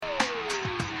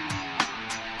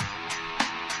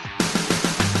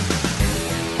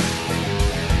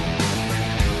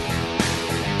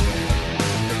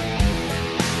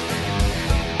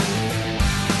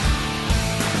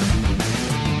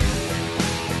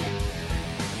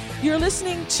You're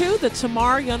listening to the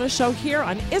Tamar Yonah Show here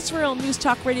on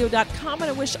IsraelNewsTalkRadio.com, and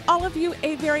I wish all of you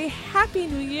a very happy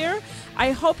New Year.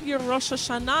 I hope your Rosh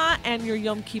Hashanah and your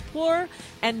Yom Kippur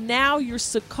and now your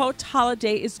Sukkot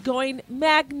holiday is going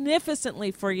magnificently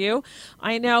for you.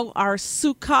 I know our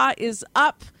Sukkah is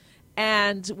up,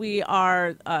 and we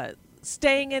are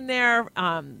staying in there,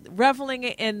 reveling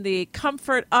in the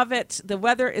comfort of it. The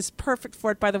weather is perfect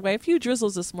for it, by the way. A few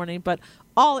drizzles this morning, but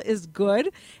all is good.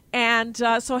 And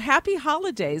so happy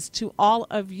holidays to all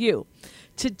of you.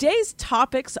 Today's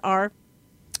topics are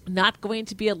not going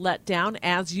to be a letdown.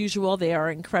 As usual, they are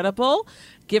incredible,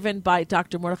 given by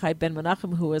Dr. Mordechai Ben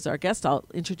Menachem, who is our guest. I'll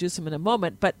introduce him in a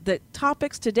moment. But the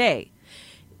topics today: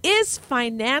 is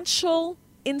financial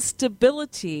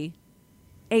instability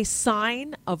a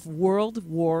sign of World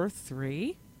War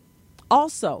III?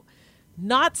 Also,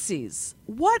 Nazis,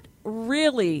 what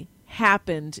really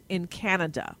happened in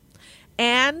Canada?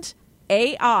 And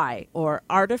AI, or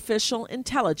artificial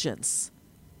intelligence.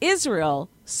 Israel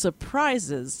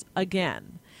surprises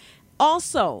again.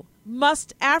 Also,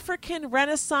 must African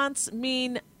Renaissance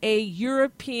mean a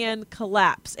European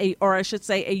collapse, or I should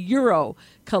say a Euro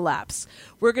collapse?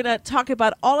 We're going to talk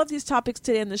about all of these topics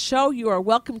today in the show. You are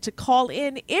welcome to call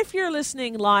in if you're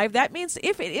listening live. That means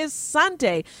if it is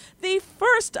Sunday, the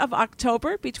 1st of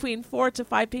October, between 4 to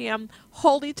 5 p.m.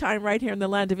 holy time right here in the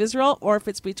land of Israel, or if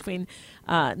it's between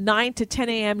 9 to 10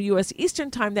 a.m. U.S.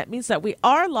 Eastern time, that means that we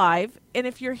are live. And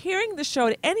if you're hearing the show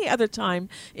at any other time,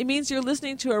 it means you're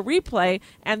listening to a replay,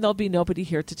 and there'll be nobody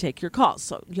here to take your calls.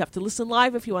 So you have to listen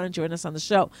live if you want to join us on the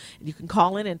show. And you can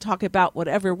call in and talk about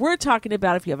whatever we're talking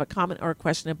about if you have a comment or a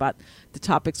question about the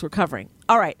topics we're covering.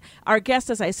 All right. Our guest,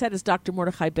 as I said, is Dr.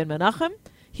 Mordechai Ben Menachem.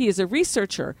 He is a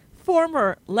researcher,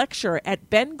 former lecturer at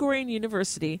Ben Gurion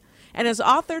University, and has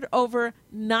authored over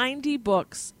 90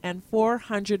 books and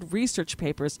 400 research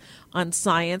papers on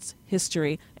science,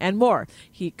 history, and more.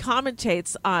 He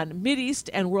commentates on Mideast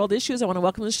and world issues. I want to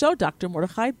welcome to the show Dr.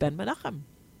 Mordechai Ben Menachem.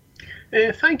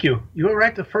 Thank you. You were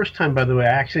right the first time, by the way.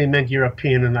 I actually meant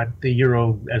European and not the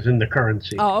euro as in the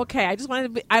currency. Oh, okay.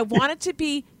 I wanted to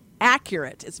be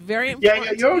accurate. It's very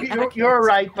important. Yeah, you're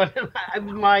right, but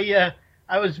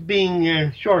I was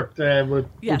being short,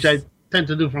 which I tend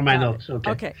to do for my notes.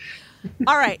 Okay.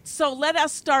 All right. So let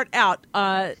us start out.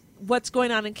 What's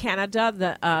going on in Canada?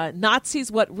 The Nazis.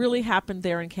 What really happened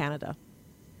there in Canada?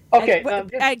 Okay.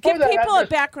 Give people a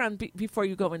background before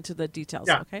you go into the details.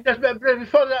 Yeah. Okay. Just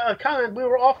before the comment, we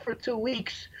were off for 2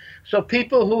 weeks, so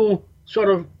people who sort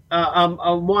of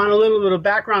want a little bit of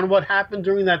background on what happened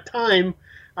during that time,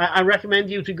 I recommend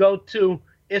you to go to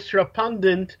Isra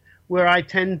Pundit, where I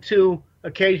tend to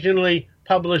occasionally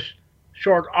publish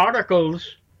short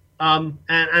articles. And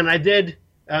I did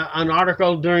an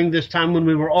article during this time when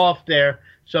we were off there.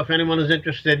 So if anyone is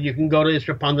interested, you can go to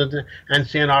Isra Pundit and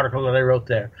see an article that I wrote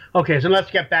there. Okay, so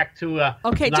let's get back to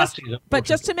Nazis.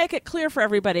 Just to make it clear for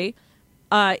everybody,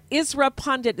 Isra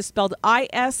Pundit is spelled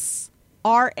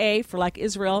I-S-R-A for like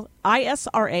Israel,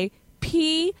 I-S-R-A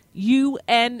P-U-N-D-I-T,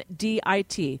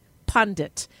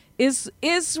 Pundit. Is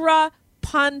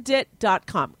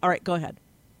IsraPundit.com. All right, go ahead.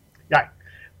 Right.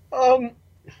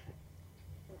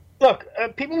 Look,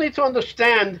 people need to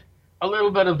understand a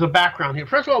little bit of the background here.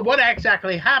 First of all, what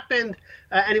exactly happened?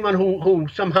 Anyone who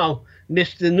somehow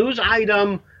missed the news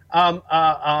item,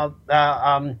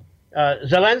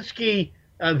 Zelensky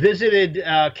visited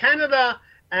Canada,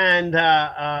 and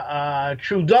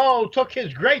Trudeau took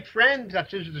his great friend,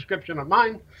 that's his description of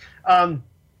mine,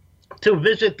 to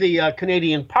visit the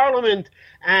Canadian Parliament,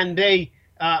 and they,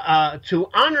 to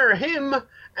honor him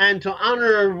and to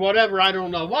honor whatever, I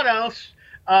don't know what else,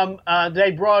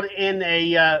 they brought in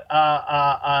a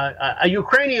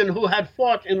Ukrainian who had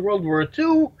fought in World War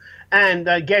II and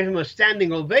gave him a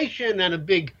standing ovation and a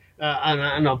big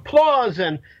an applause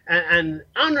and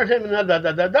honored him and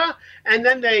And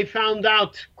then they found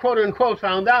out, quote unquote,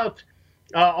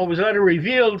 or was later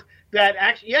revealed that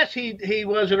actually, yes, he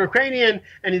was an Ukrainian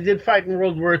and he did fight in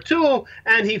World War II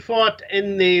and he fought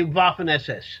in the Waffen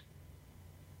SS.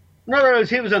 In other words,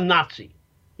 he was a Nazi.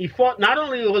 He fought, not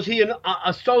only was he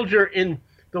a soldier in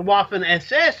the Waffen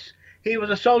SS, he was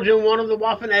a soldier in one of the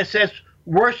Waffen SS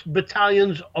worst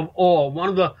battalions of all, one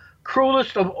of the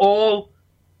cruelest of all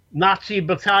Nazi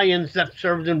battalions that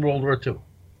served in World War II.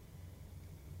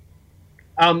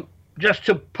 Just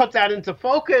to put that into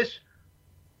focus,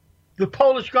 the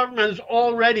Polish government is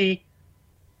already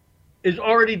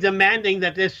demanding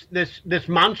that this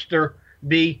monster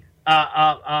be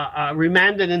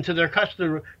remanded into their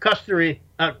custody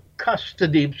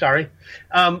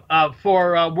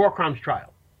for war crimes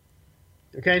trial.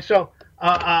 Okay, so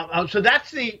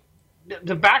that's the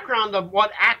the background of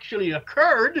what actually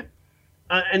occurred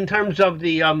in terms of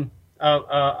the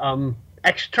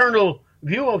external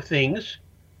view of things,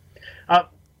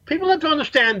 people have to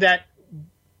understand that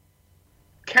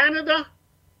Canada,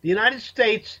 the United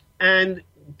States, and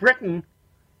Britain,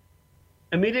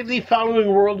 immediately following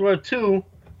World War II,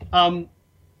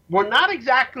 were not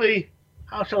exactly,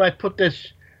 how shall I put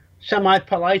this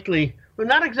semi-politely, were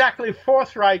not exactly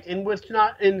forthright in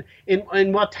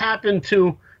what happened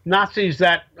to Nazis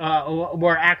that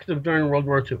were active during World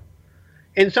War II.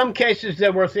 In some cases,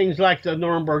 there were things like the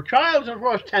Nuremberg trials. Of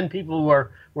course, 10 people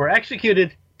were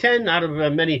executed, 10 out of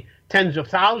many tens of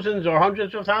thousands or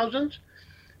hundreds of thousands.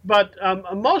 But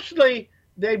mostly,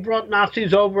 they brought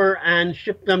Nazis over and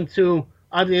shipped them to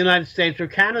either the United States or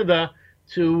Canada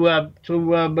to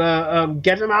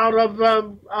get them out of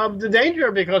the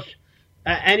danger, because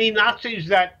any Nazis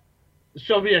that the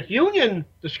Soviet Union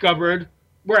discovered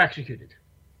were executed.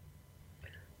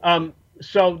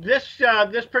 So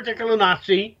this particular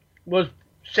Nazi was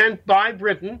sent by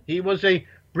Britain. He was a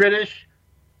British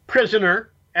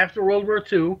prisoner after World War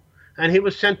II, and he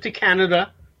was sent to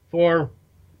Canada for,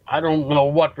 I don't know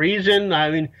what reason. I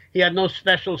mean, he had no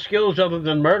special skills other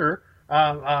than murder.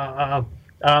 By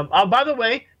the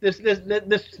way,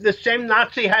 this same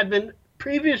Nazi had been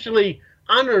previously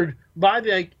honored by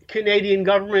the Canadian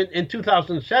government in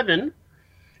 2007.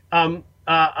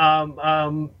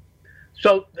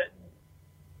 So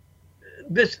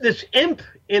this imp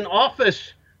in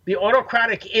office, the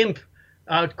autocratic imp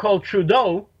called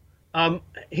Trudeau,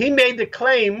 he made the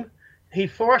claim. He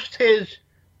forced his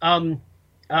the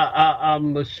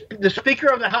Speaker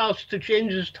of the House to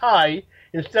change his tie.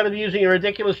 Instead of using a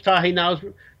ridiculous tie, he now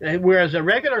wears a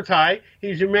regular tie.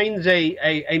 He remains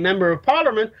a member of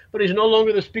Parliament, but he's no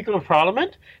longer the Speaker of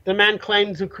Parliament. The man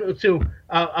claimed to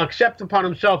accept upon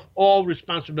himself all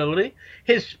responsibility.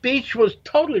 His speech was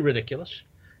totally ridiculous.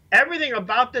 Everything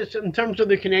about this in terms of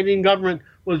the Canadian government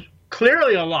was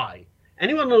clearly a lie.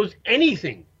 Anyone knows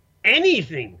anything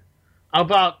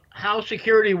about how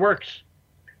security works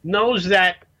knows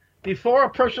that before a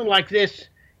person like this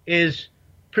is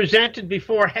presented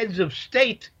before heads of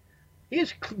state, he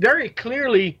is very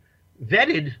clearly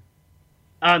vetted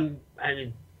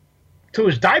to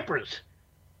his diapers.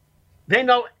 They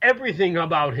know everything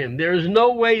about him. There is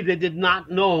no way they did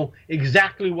not know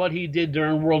exactly what he did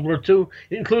during World War II,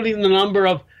 including the number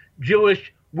of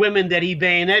Jewish women that he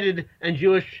bayoneted and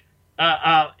Jewish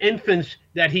infants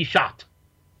that he shot.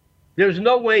 There's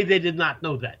no way they did not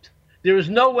know that. There is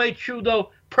no way Trudeau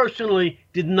personally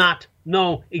did not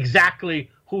know exactly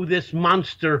who this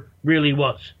monster really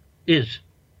is.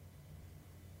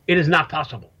 It is not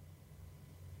possible.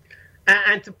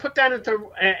 And to put that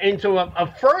into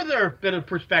a further bit of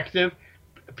perspective,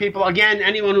 people, again,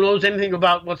 anyone who knows anything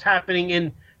about what's happening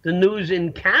in the news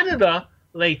in Canada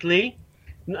lately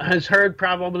has heard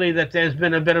probably that there's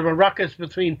been a bit of a ruckus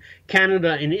between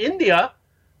Canada and India,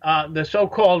 the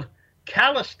so-called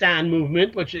Khalistan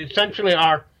movement, which essentially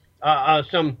are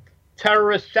some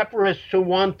terrorist separatists who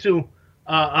want to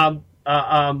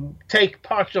take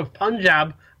parts of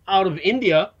Punjab out of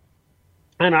India,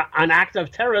 and an act of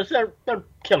terrorists. They're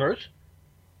killers.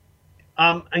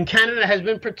 And Canada has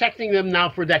been protecting them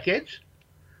now for decades.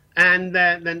 And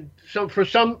then so for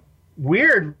some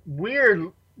weird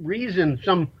reason,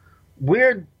 some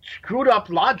weird screwed up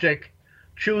logic,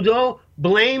 Trudeau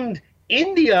blamed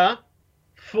India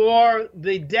for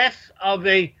the death of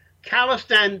a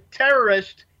Khalistan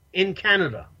terrorist in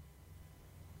Canada.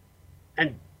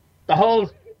 And the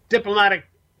whole diplomatic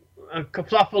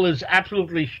kerfuffle is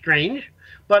absolutely strange.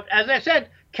 But as I said,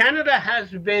 Canada has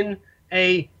been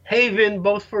a haven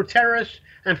both for terrorists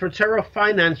and for terror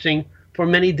financing for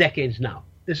many decades now.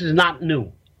 This is not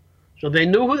new. So they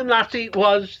knew who the Nazi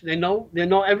was. They know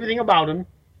everything about him.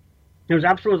 There's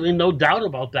absolutely no doubt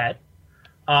about that.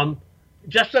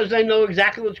 Just as they know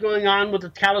exactly what's going on with the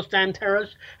Khalistan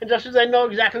terrorists, and just as they know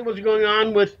exactly what's going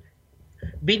on with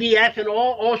BDF and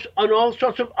all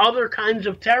sorts of other kinds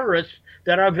of terrorists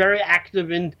that are very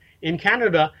active in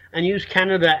Canada and use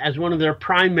Canada as one of their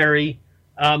primary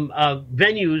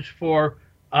venues for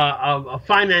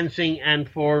financing and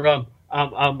for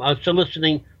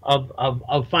soliciting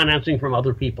of financing from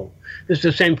other people. This is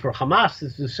the same for Hamas.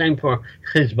 This is the same for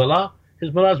Hezbollah.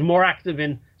 Hezbollah is more active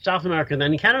in South America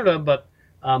than in Canada, but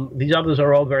these others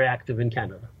are all very active in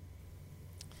Canada.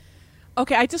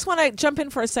 Okay, I just want to jump in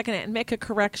for a second and make a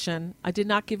correction. I did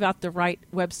not give out the right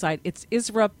website. It's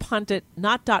IsraPundit,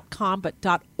 not .com, but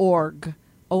 .org,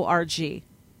 O-R-G.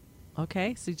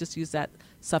 Okay, so you just use that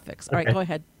suffix. All right, go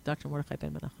ahead, Dr. Mordechai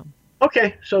Ben Menachem.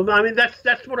 Okay, so I mean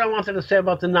that's what I wanted to say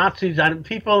about the Nazis.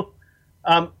 People,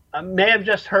 may have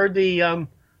just heard the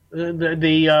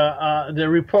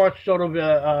report sort of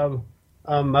in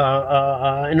an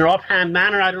offhand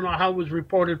manner. I don't know how it was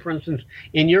reported, for instance,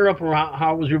 in Europe, or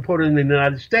how it was reported in the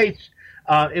United States.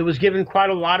 It was given quite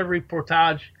a lot of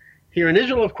reportage here in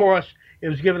Israel, of course. It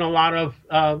was given a lot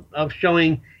of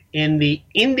showing in the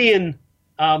Indian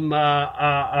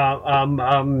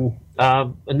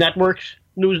networks,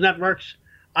 news networks.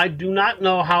 I do not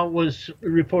know how it was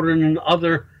reported in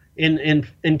other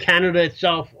in Canada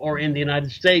itself, or in the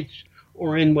United States,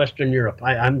 or in Western Europe.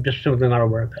 I'm just simply not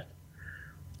aware of that.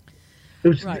 It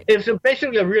was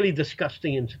basically a really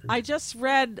disgusting incident. I just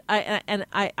read,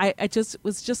 I just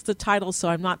was just the title, so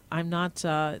I'm not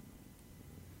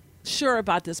sure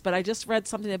about this, but I just read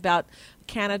something about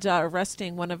Canada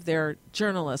arresting one of their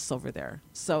journalists over there.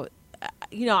 So,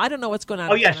 I don't know what's going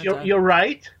on. Oh, yes, you're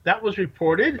right. That was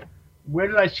reported. Where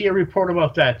did I see a report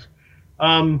about that?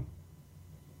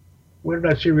 Where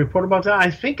did I see a report about that? I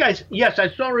think I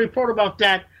saw a report about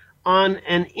that on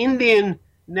an Indian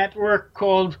network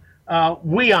called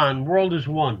WION, World is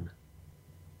One,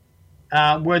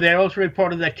 where they also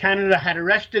reported that Canada had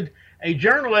arrested a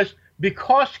journalist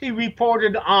because he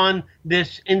reported on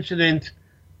this incident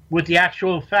with the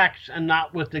actual facts and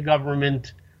not with the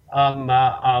government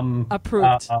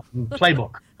approved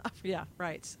playbook. Yeah,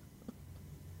 right.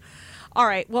 All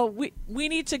right. Well, we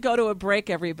need to go to a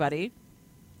break, everybody.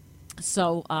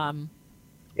 So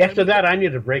after that, I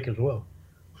need a break as well.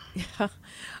 Yeah.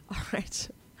 All right.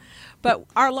 But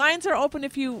our lines are open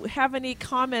if you have any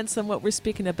comments on what we're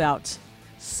speaking about.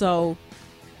 So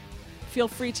feel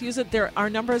free to use it. Our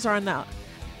numbers are on the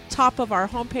top of our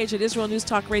homepage at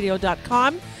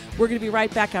IsraelNewsTalkRadio.com. We're going to be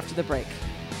right back after the break.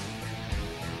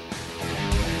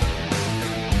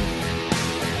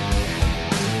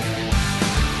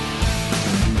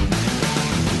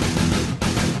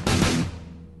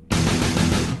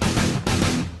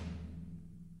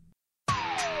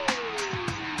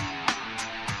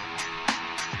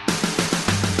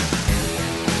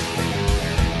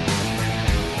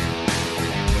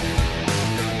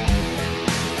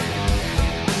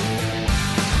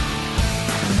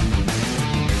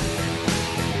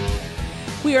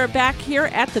 We are back here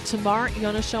at the Tamar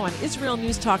Yonah Show on Israel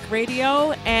News Talk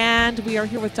Radio, and we are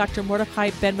here with Dr.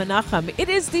 Mordechai Ben Menachem. It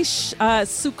is the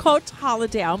Sukkot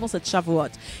holiday. I almost said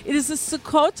Shavuot. It is the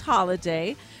Sukkot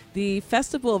holiday, the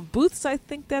festival of booths, I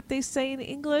think that they say in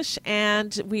English,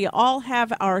 and we all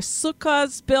have our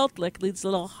sukkahs built, like these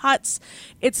little huts.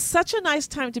 It's such a nice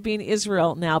time to be in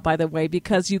Israel now, by the way,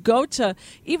 because you go to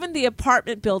even the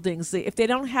apartment buildings. If they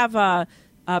don't have a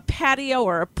patio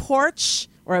or a porch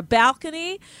or a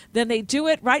balcony, then they do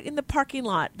it right in the parking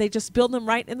lot. They just build them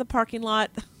right in the parking lot.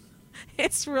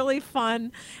 It's really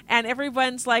fun. And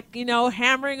everyone's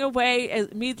hammering away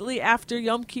immediately after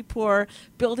Yom Kippur,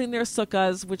 building their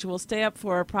sukkahs, which will stay up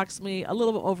for approximately a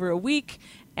little over a week.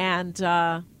 And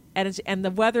the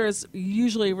weather is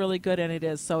usually really good, and it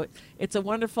is. So it's a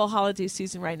wonderful holiday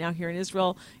season right now here in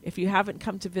Israel. If you haven't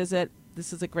come to visit,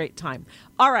 this is a great time.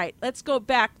 All right, let's go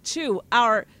back to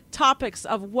our topics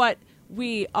of what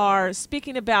we are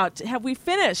speaking about. Have we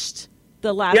finished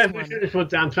the last one? Yeah, we finished with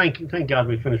that. Thank God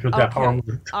we finished with that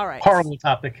horrible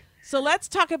topic. So let's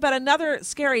talk about another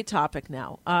scary topic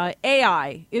now.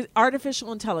 AI,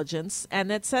 artificial intelligence,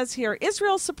 and it says here,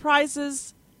 Israel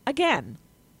surprises again.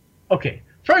 Okay.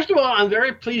 First of all, I'm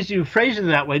very pleased you phrased it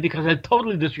that way, because I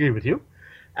totally disagree with you.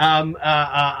 And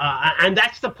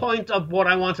that's the point of what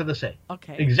I wanted to say.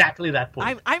 Okay. Exactly that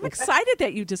point. I'm excited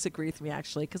that you disagree with me,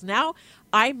 actually, because now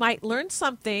I might learn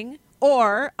something,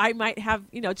 or I might have,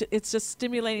 it's just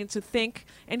stimulating to think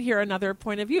and hear another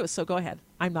point of view. So go ahead.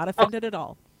 I'm not offended at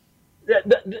all.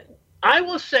 I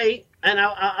will say, and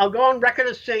I'll go on record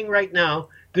as saying right now,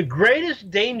 the greatest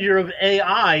danger of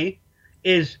AI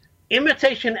is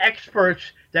imitation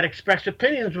experts that express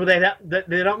opinions where they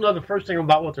don't know the first thing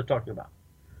about what they're talking about.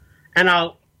 And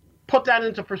I'll put that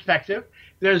into perspective.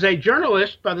 There's a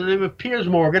journalist by the name of Piers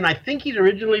Morgan. I think he's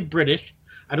originally British.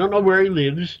 I don't know where he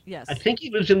lives. Yes. I think he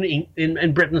lives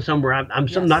in Britain somewhere. I'm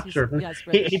not certain. Yes,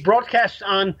 he broadcasts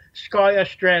on Sky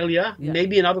Australia,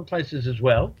 maybe in other places as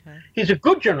well. Okay. He's a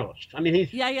good journalist. I mean,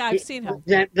 I've seen him.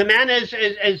 The man is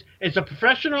a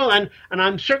professional, and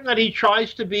I'm certain that he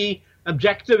tries to be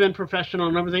objective and professional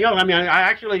and everything else. I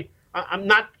mean, I'm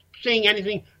not seeing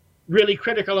anything really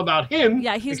critical about him.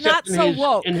 Yeah, he's not so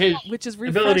woke, which is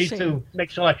refreshing. Ability to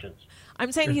make selections.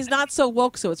 I'm saying he's not so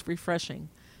woke, so it's refreshing.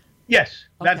 Yes,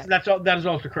 okay. that is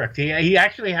also correct. He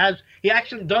actually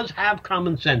does have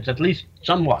common sense, at least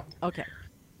somewhat. Okay.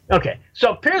 Okay.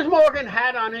 So Piers Morgan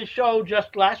had on his show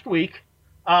just last week.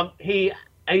 He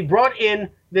brought in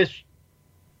this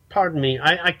pardon me,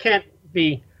 I can't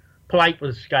be polite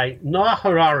with this guy, Noah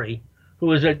Harari,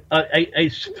 who is a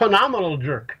phenomenal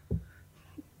jerk.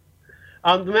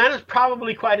 The man is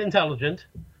probably quite intelligent.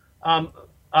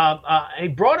 He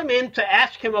brought him in to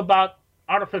ask him about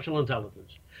artificial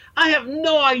intelligence. I have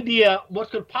no idea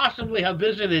what could possibly have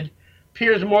visited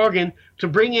Piers Morgan to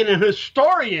bring in a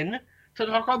historian to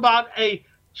talk about a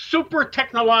super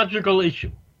technological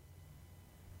issue.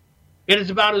 It is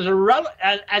about as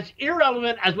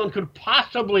irrelevant as one could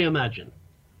possibly imagine.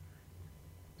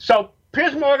 So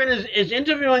Piers Morgan is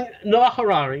interviewing Noah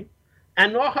Harari,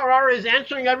 and Noah Harari is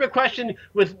answering every question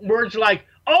with words like,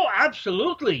 "Oh,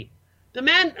 absolutely." The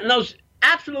man knows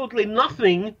absolutely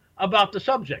nothing about the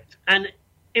subject. And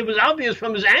it was obvious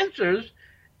from his answers,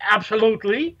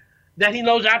 absolutely, that he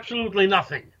knows absolutely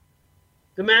nothing.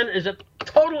 The man is a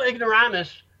total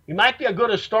ignoramus. He might be a good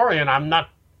historian. I'm not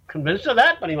convinced of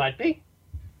that, but he might be.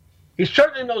 He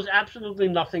certainly knows absolutely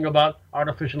nothing about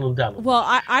artificial intelligence. Well,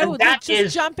 I would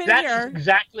just jump in here. That's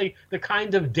exactly the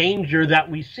kind of danger that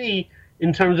we see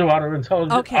in terms of artificial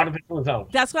intelligence.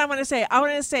 That's what I want to say. I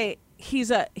want to say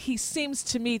he seems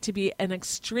to me to be an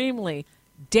extremely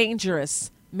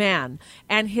dangerous man,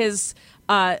 and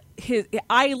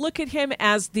I look at him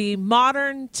as the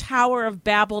modern Tower of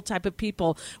Babel type of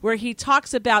people, where he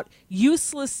talks about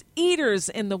useless eaters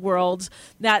in the world.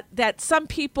 That some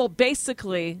people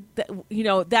basically,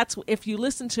 that's, if you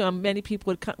listen to him, many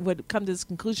people would come to this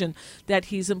conclusion that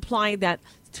he's implying that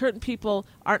certain people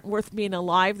aren't worth being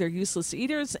alive. They're useless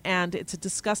eaters, and it's a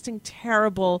disgusting,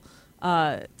 terrible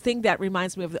thing that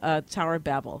reminds me of Tower of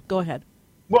Babel. Go ahead.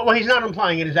 Well, he's not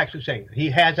implying it. He's actually saying it. He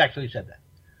has actually said that.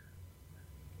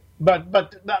 But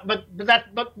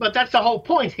that's the whole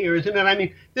point here, isn't it? I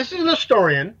mean, this is an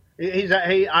historian.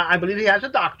 I believe he has a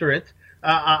doctorate.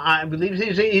 I believe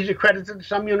he's accredited to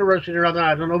some university or other.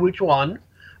 I don't know which one.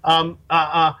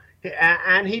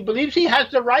 And he believes he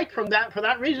has the right for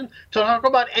that reason to talk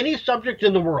about any subject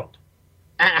in the world,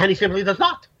 and he simply does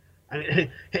not. I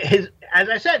mean, as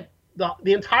I said,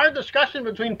 the entire discussion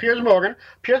between Piers Morgan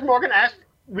asked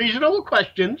reasonable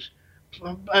questions,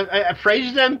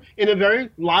 phrased them in a very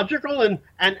logical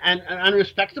and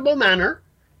respectable manner.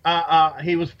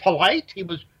 He was polite.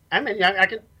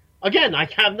 I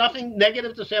have nothing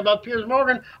negative to say about Piers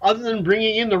Morgan other than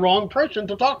bringing in the wrong person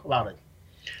to talk about it.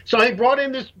 So he brought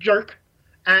in this jerk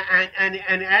and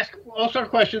asked all sorts of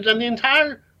questions, and the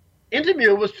entire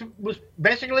interview was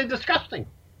basically disgusting.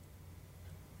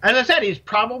 As I said, he's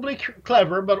probably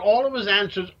clever, but all of his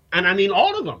answers, and I mean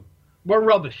all of them, were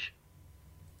rubbish.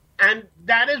 And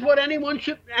that is what anyone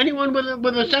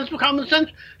with a sense of common sense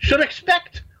should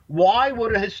expect. Why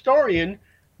would a historian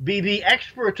be the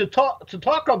expert to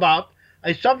talk about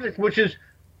a subject which is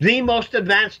the most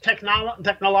advanced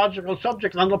technological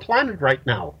subject on the planet right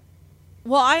now?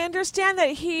 Well, I understand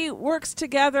that he works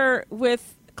together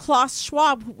with Klaus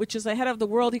Schwab, which is the head of the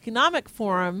World Economic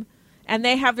Forum, and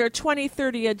they have their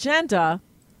 2030 agenda,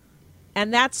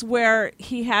 and that's where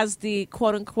he has the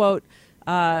quote-unquote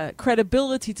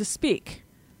credibility to speak.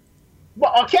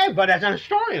 Well, okay, but as an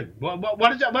historian, what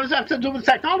does that have to do with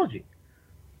technology?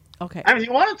 Okay. I mean, if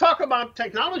you want to talk about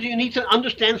technology, you need to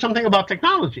understand something about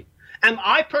technology. And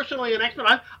I personally, an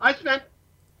expert, I spent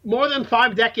more than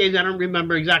 5 decades, I don't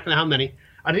remember exactly how many,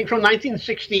 I think from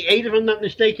 1968, if I'm not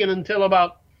mistaken, until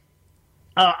about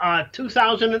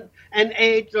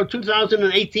 2008 or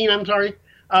 2018, I'm sorry.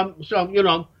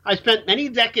 So, I spent many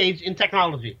decades in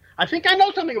technology. I think I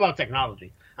know something about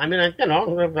technology. I mean, I've been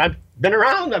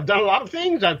around. I've done a lot of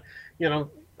things. I've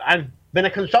been a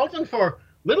consultant for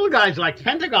little guys like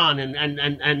Pentagon and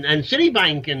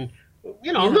Citibank and,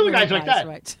 little guys like that.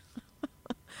 Right.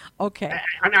 Okay.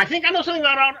 And I think I know something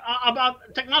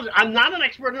about technology. I'm not an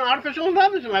expert in artificial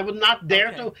intelligence, and I would not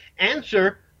dare to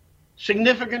answer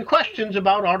significant questions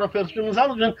about artificial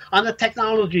intelligence on the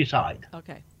technology side.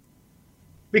 Okay.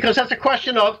 Because that's a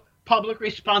question of public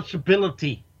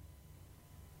responsibility.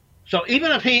 So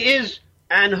even if he is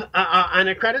an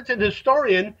accredited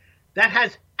historian, that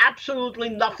has absolutely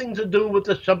nothing to do with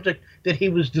the subject that he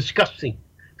was discussing.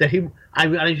 I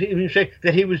even say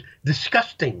that he was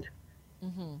disgusting.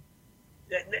 Mm-hmm.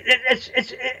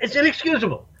 It's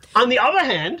inexcusable. On the other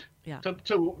hand,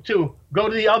 to go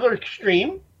to the other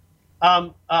extreme,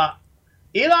 Elon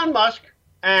Musk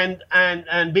and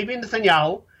Bibi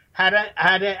Netanyahu had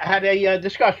a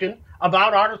discussion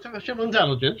about artificial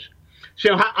intelligence.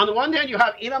 So on the one hand, you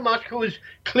have Elon Musk, who is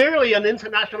clearly an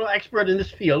international expert in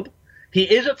this field. He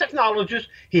is a technologist.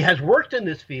 He has worked in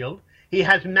this field. He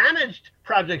has managed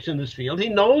projects in this field. He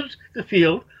knows the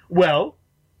field well.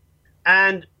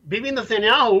 And Bibi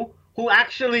Netanyahu, who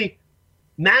actually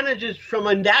manages from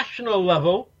a national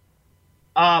level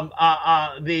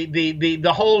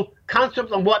the whole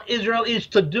concept of what Israel is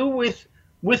to do with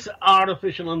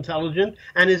artificial intelligence,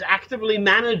 and is actively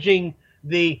managing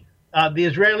the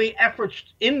Israeli efforts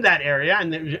in that area,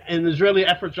 and the Israeli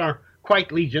efforts are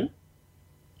quite legion.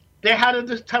 They had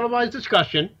a televised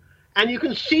discussion, and you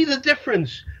can see the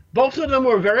difference. Both of them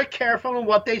were very careful in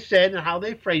what they said and how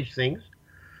they phrased things.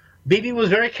 Bibi was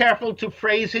very careful to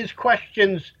phrase his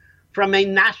questions from a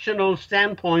national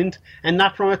standpoint and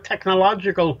not from a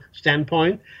technological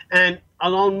standpoint. And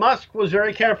Elon Musk was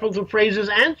very careful to phrase his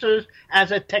answers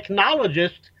as a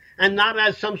technologist and not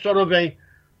as some sort of a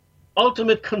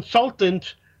ultimate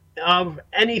consultant of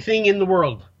anything in the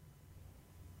world.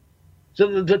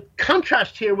 So the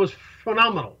contrast here was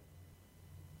phenomenal.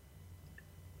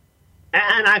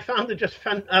 And I found it just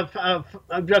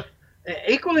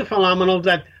equally phenomenal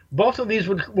that both of these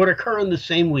would occur in the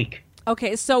same week.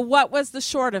 Okay, so what was the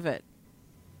short of it?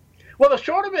 Well, the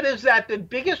short of it is that the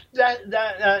biggest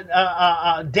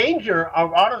danger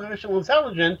of artificial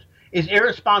intelligence is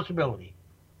irresponsibility.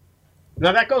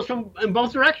 Now, that goes in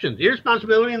both directions.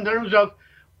 Irresponsibility in terms of,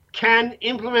 can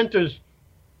implementers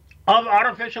of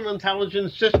artificial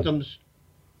intelligence systems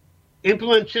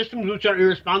implement systems which are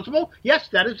irresponsible? Yes,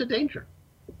 that is a danger.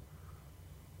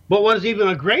 But what is even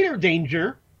a greater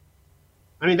danger,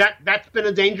 I mean, that's been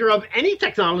a danger of any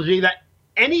technology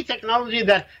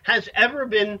that has ever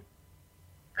been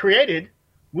created.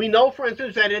 We know, for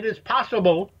instance, that it is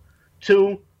possible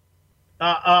to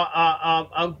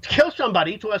kill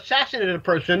somebody, to assassinate a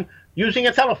person using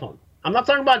a telephone. I'm not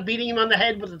talking about beating him on the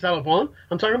head with a telephone.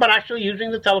 I'm talking about actually using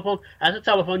the telephone. As a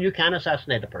telephone, you can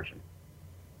assassinate a person.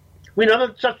 We know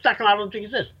that such technology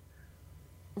exists.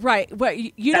 Right. Well,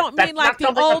 you don't mean like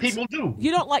the old. People do.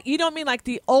 You don't mean like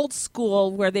the old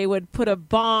school where they would put a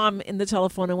bomb in the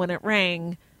telephone and when it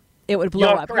rang, it would blow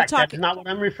up. Correct. That's not what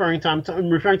I'm referring to. I'm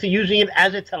referring to using it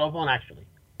as a telephone, actually.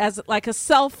 As like a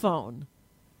cell phone.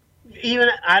 Even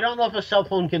I don't know if a cell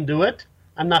phone can do it.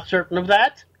 I'm not certain of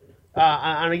that.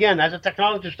 And again, as a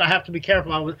technologist, I have to be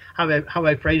careful how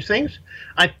I phrase things.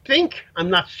 I'm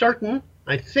not certain.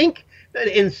 I think that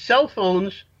in cell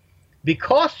phones,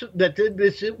 because that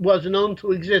this was known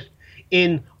to exist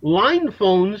in line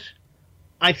phones,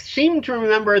 I seem to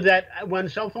remember that when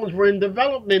cell phones were in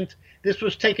development, this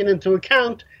was taken into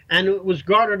account and it was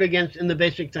guarded against in the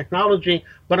basic technology.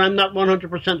 But I'm not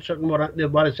 100% certain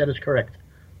what I said is correct.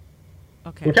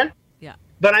 Okay. Yeah.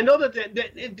 But I know that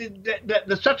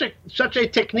such a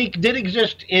technique did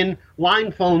exist in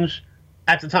line phones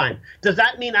at the time. Does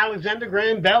that mean Alexander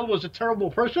Graham Bell was a terrible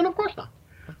person? Of course not.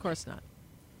 Of course not.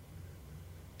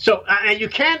 So, and you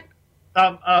can't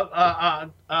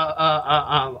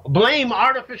blame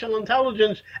artificial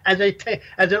intelligence as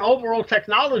an overall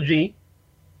technology,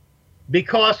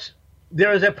 because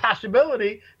there is a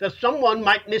possibility that someone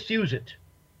might misuse it.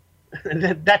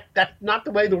 That's not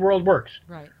the way the world works.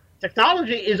 Right.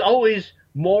 Technology is always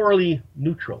morally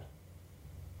neutral.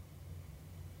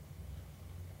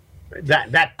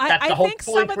 That's the whole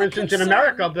point, for instance, in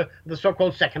America, of the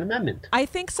so-called Second Amendment. I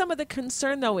think some of the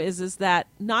concern, though, is that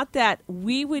not that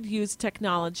we would use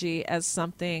technology as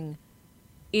something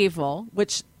evil,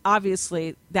 which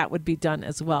obviously that would be done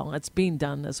as well. It's being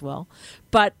done as well.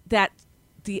 But that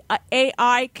the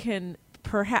AI can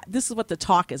perhaps, this is what the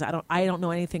talk is. I don't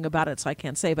know anything about it, so I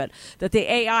can't say, but that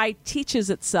the AI teaches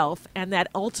itself, and that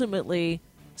ultimately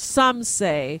some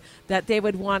say that they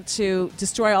would want to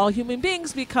destroy all human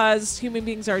beings because human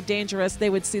beings are dangerous. They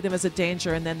would see them as a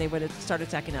danger, and then they would start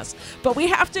attacking us. But we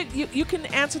have to, you can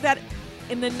answer that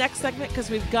in the next segment, because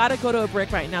we've got to go to a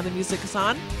break right now. The music is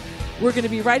on. We're going to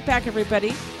be right back,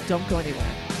 everybody. Don't go anywhere.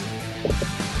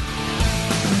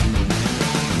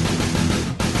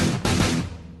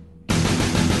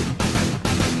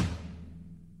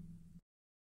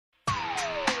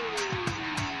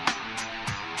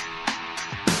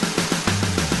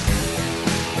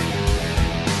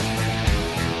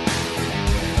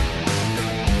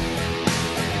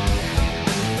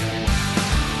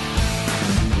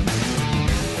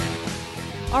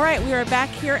 All right, we are back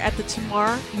here at the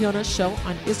Tamar Yonah Show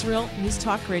on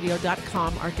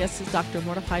IsraelNewsTalkRadio.com. Our guest is Dr.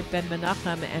 Mordechai Ben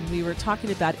Menachem, and we were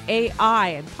talking about AI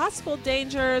and possible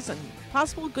dangers and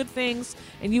possible good things,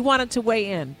 and you wanted to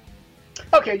weigh in.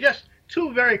 Okay, just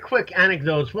two very quick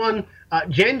anecdotes. One,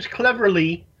 James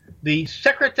Cleverly, the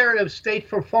Secretary of State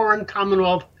for Foreign,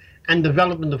 Commonwealth, and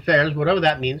Development Affairs, whatever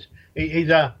that means. He's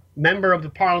a member of the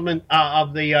Parliament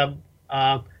of the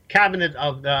Cabinet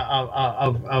of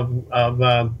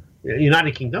the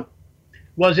United Kingdom,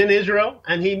 was in Israel,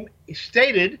 and he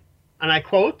stated, and I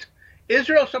quote,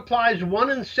 "Israel supplies 1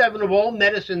 in 7 of all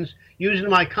medicines used in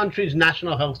my country's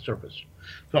National Health Service."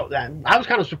 So I was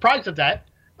kind of surprised at that,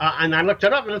 and I looked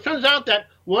it up, and it turns out that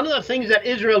one of the things that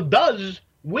Israel does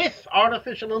with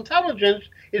artificial intelligence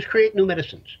is create new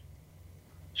medicines.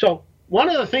 So one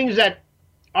of the things that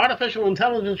artificial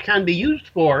intelligence can be used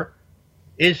for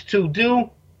is to do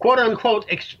quote-unquote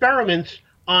experiments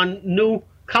on new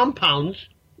compounds,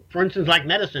 for instance, like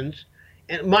medicines,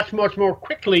 and much more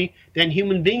quickly than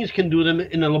human beings can do them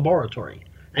in a laboratory.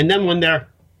 And then when they're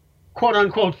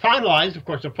quote-unquote finalized, of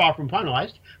course they're far from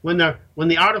finalized, when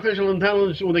the artificial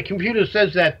intelligence, when the computer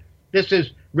says that this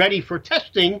is ready for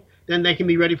testing, then they can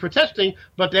be ready for testing,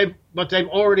 but they've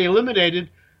already eliminated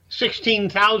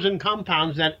 16,000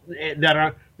 compounds that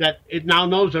it now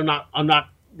knows are not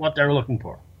what they're looking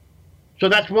for. So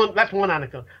that's one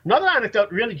anecdote. Another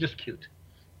anecdote, really just cute.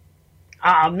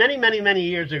 Many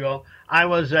years ago, I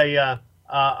was a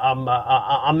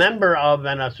member of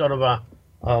and a sort of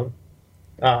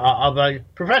a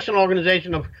professional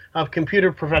organization of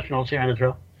computer professionals here in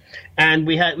Israel, and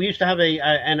we used to have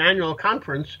an annual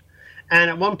conference, and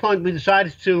at one point we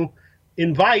decided to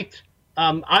invite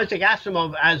Isaac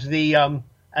Asimov as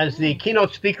the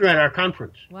keynote speaker at our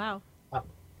conference. Wow.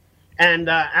 And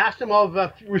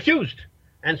Asimov refused,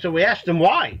 and so we asked him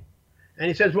why, and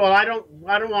he says, "Well, I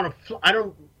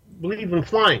don't believe in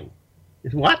flying." He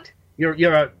said, "What? You're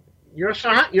a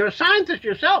scientist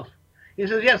yourself?" He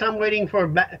says, "Yes, I'm waiting for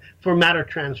matter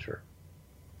transfer."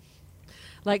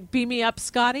 Like beam me up,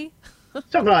 Scotty?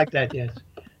 Something like that, yes.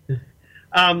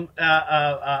 And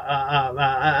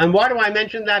why do I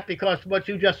mention that? Because what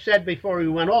you just said before we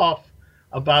went off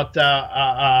about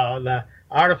the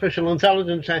artificial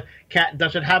intelligence,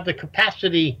 does it have the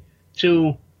capacity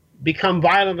to become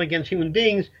violent against human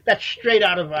beings? That's straight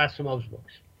out of Asimov's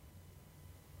books.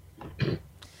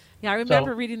 Yeah, I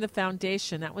remember reading The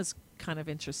Foundation. That was kind of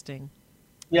interesting.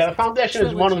 Yeah, The Foundation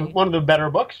is one of the better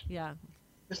books. Yeah.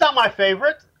 It's not my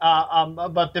favorite,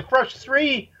 but the first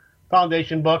three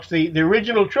Foundation books, the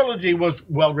original trilogy was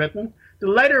well written. The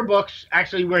later books,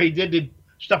 actually, where he did the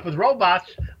stuff with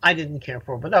robots, I didn't care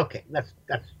for. But okay, that's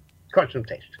question of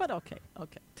taste. But okay.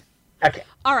 Okay.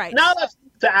 All right. Now let's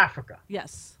move to Africa.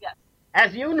 Yes.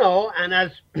 As you know, and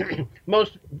as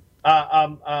most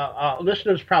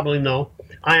listeners probably know,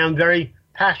 I am very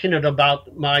passionate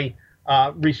about my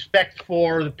respect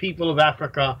for the people of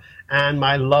Africa and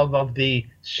my love of the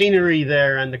scenery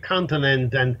there and the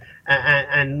continent and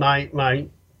my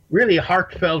really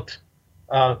heartfelt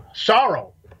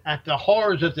sorrow at the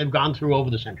horrors that they've gone through over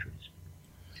the centuries.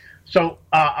 So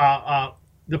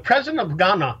the president of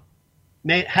Ghana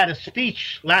had a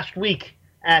speech last week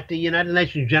at the United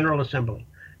Nations General Assembly,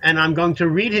 and I'm going to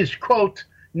read his quote,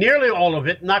 nearly all of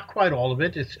it, not quite all of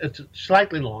it, it's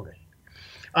slightly longer.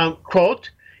 Quote,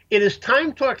 "It is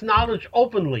time to acknowledge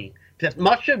openly that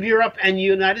much of Europe and the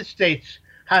United States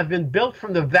have been built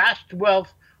from the vast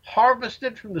wealth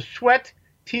harvested from the sweat,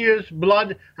 tears,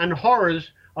 blood, and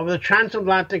horrors of the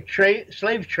transatlantic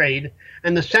slave trade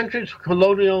and the centuries of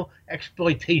colonial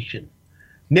exploitation.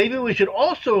 Maybe we should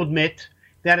also admit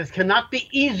that it cannot be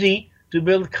easy to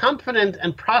build confident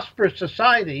and prosperous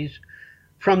societies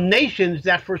from nations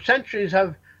that for centuries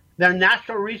have their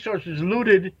natural resources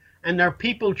looted and their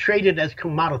people traded as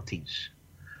commodities.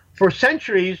 For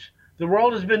centuries, the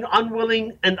world has been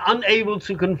unwilling and unable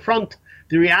to confront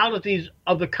the realities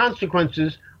of the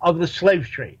consequences of the slave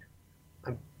trade."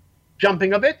 I'm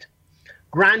jumping a bit.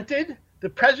 Granted, the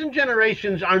present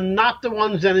generations are not the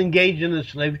ones that engage in the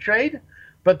slave trade,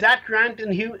 but that grant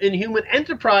in human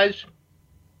enterprise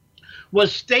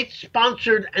was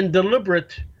state-sponsored and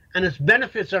deliberate, and its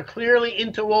benefits are clearly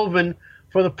interwoven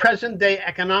for the present-day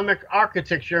economic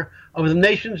architecture of the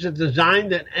nations that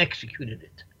designed and executed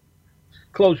it.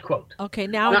 Close quote. Okay,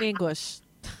 now in English.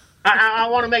 I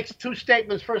want to make two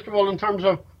statements. First of all, in terms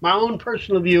of my own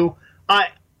personal view,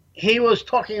 he was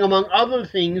talking, among other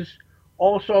things,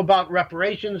 also about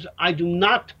reparations. I do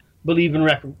not believe in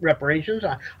reparations.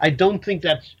 I don't think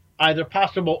that's either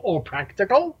possible or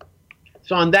practical.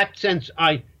 So in that sense,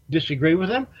 I disagree with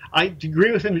him. I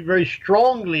agree with him very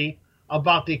strongly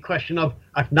about the question of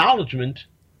acknowledgement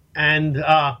and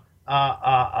that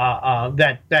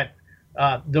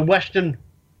the Western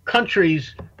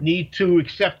countries need to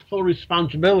accept full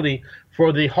responsibility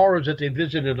for the horrors that they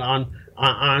visited on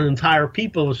entire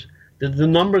peoples. The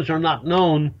numbers are not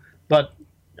known, but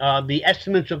the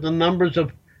estimates of the numbers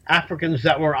of Africans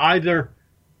that were either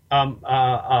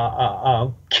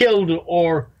killed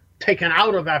or taken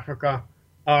out of Africa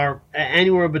are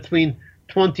anywhere between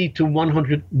 20 to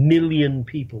 100 million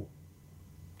people.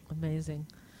 Amazing.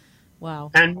 Wow.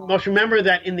 And must remember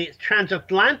that in the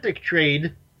transatlantic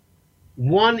trade,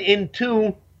 1 in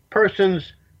 2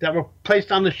 persons that were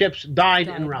placed on the ships died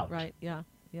en route. Right, yeah.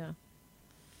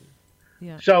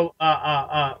 So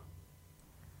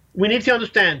we need to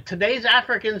understand, today's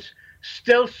Africans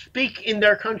still speak in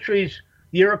their countries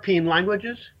European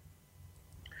languages.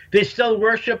 They still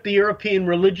worship the European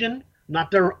religion, not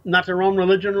their own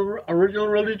religion, original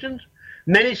religions.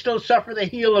 Many still suffer the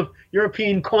heel of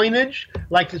European coinage,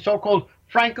 like the so-called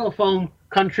Francophone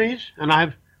countries, and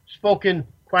I've spoken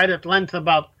quite at length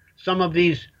about some of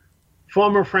these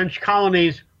former French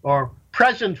colonies or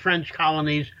present French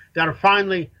colonies that are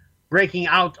finally breaking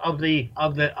out of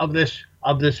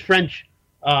this French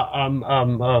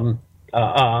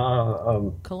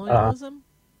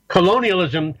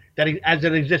colonialism that as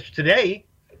it exists today.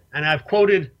 And I've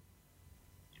quoted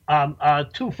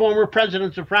two former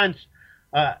presidents of France,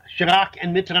 Chirac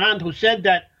and Mitterrand, who said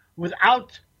that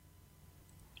without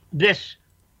this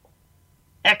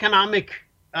economic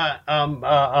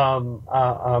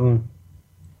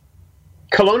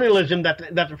colonialism that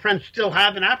the French still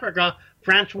have in Africa,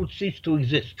 France would cease to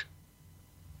exist.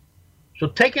 So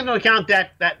take into account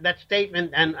that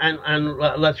statement, and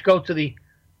let's go to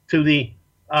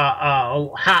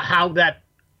how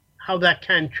that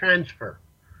can transfer.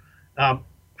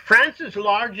 France's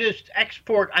largest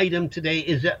export item today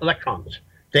is electrons.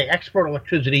 They export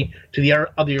electricity to the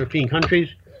other European countries.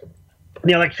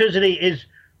 The electricity is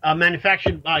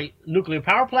manufactured by nuclear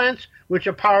power plants, which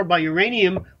are powered by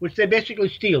uranium, which they basically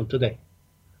steal today.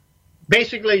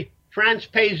 Basically, France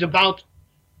pays about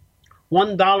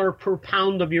 $1 per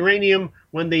pound of uranium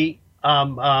when the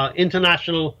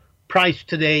international price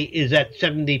today is at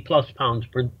 70 plus pounds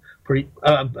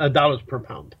dollars per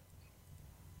pound.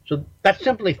 So that's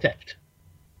simply theft.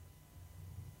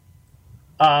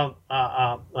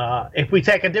 If we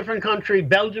take a different country,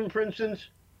 Belgium, for instance,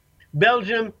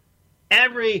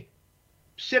 every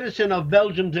citizen of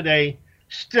Belgium today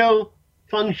still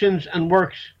functions and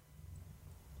works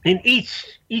in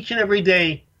each and every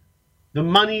day. The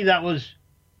money that was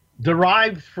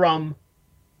derived from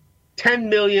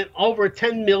over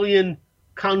 10 million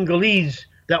Congolese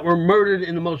that were murdered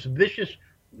in the most vicious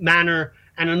manner,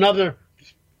 and another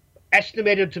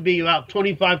estimated to be about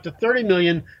 25 to 30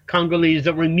 million Congolese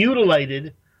that were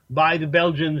mutilated by the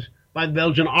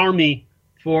Belgian army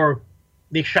for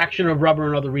the extraction of rubber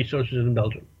and other resources in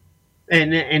Belgium,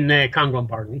 in Congo,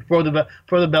 pardon me, for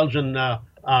the Belgian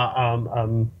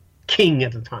king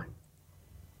at the time.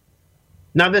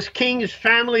 Now, this king's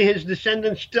family, his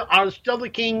descendants, are still the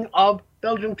king of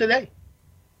Belgium today.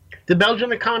 The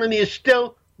Belgian economy is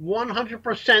still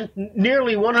 100%,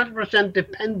 nearly 100%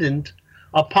 dependent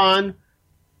upon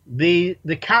the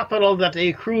capital that they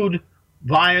accrued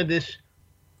via this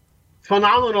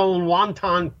phenomenal and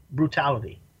wanton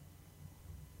brutality.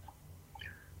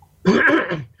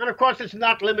 And of course, it's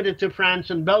not limited to France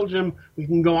and Belgium. We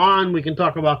can go on. We can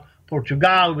talk about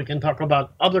Portugal. We can talk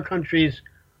about other countries.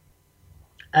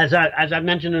 As I've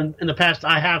mentioned in the past,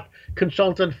 I have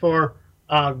consulted for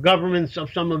governments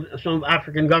of some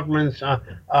African governments.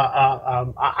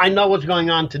 I know what's going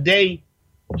on today,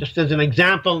 just as an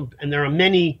example, and there are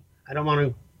many. I don't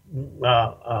want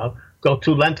to go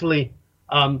too lengthily.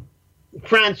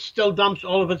 France still dumps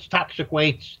all of its toxic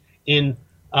wastes in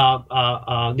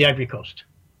the Ivory Coast.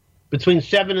 Between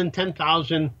 7,000 and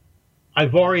 10,000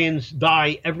 Ivorians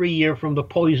die every year from the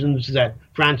poisons that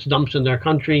France dumps in their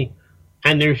country,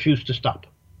 and they refuse to stop.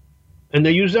 And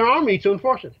they use their army to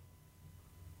enforce it.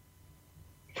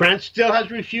 France still has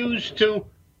refused to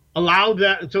allow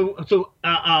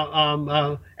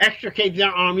extricate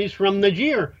their armies from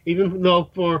Niger, even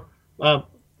though for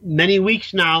many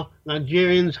weeks now,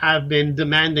 Nigerians have been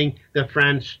demanding that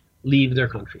France leave their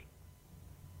country.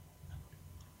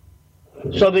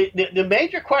 So the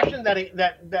major question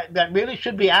that really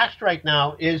should be asked right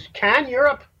now is, can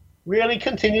Europe really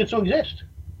continue to exist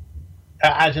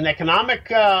as an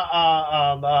economically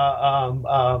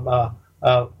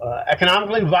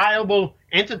viable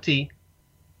entity?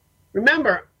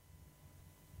 Remember,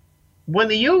 when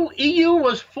the EU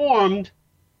was formed,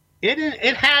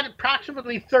 it had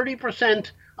approximately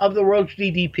 30% of the world's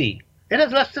GDP. It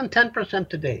has less than 10%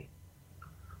 today.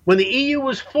 When the EU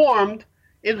was formed,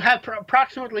 it had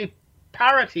approximately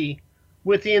parity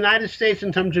with the United States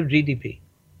in terms of GDP,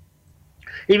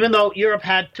 even though Europe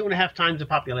had 2.5 times the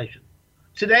population.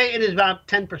 Today, it is about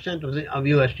 10% of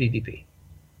U.S. GDP.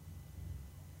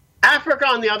 Africa,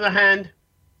 on the other hand,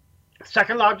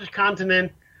 second largest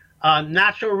continent,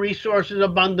 natural resources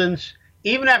abundance,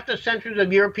 even after centuries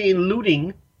of European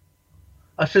looting,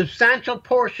 a substantial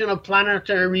portion of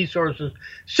planetary resources,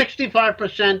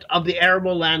 65% of the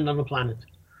arable land on the planet,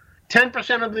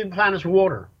 10% of the planet's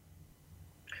water,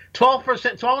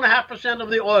 12%, 12.5% of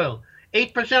the oil,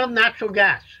 8% of natural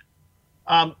gas,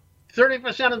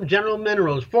 30% of general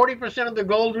minerals, 40% of the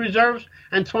gold reserves,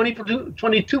 and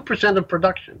 22% of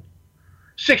production.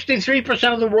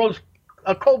 63% of the world's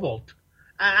cobalt,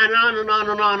 and on and on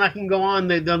and on. I can go on.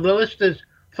 The list is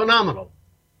phenomenal.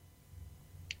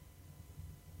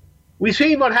 We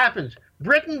see what happens.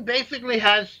 Britain basically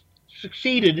has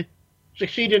succeeded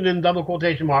in double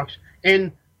quotation marks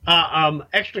in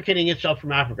extricating itself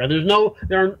from Africa. There's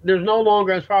no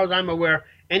longer, as far as I'm aware,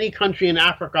 any country in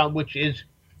Africa which is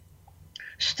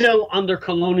still under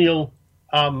colonial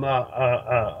under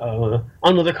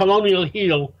the colonial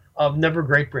heel of never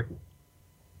Great Britain.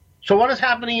 So what is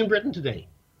happening in Britain today?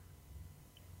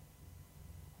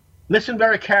 Listen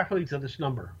very carefully to this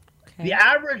number. Okay. The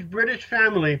average British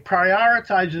family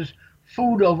prioritizes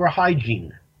food over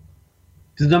hygiene.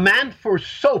 The demand for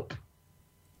soap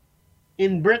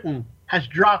in Britain has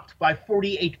dropped by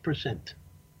 48%.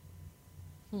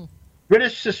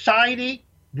 British society,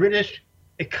 British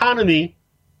economy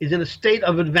is in a state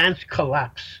of advanced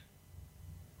collapse.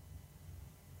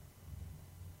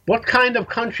 What kind of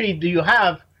country do you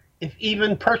have if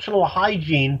even personal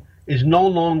hygiene is no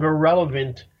longer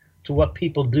relevant to what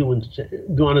people do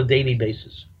on a daily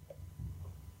basis?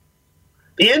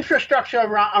 The infrastructure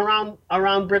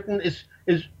around Britain is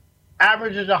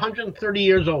averages 130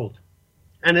 years old,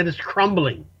 and it is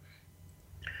crumbling.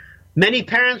 Many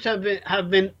parents have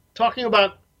been talking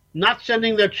about not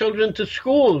sending their children to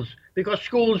schools because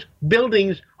schools'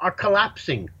 buildings are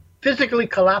collapsing, physically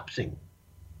collapsing.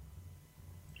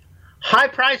 High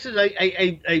prices.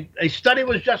 A study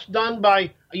was just done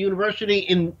by a university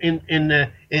in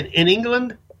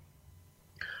England.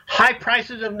 High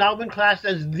prices have now been classed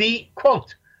as the,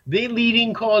 quote, the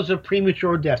leading cause of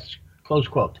premature deaths, close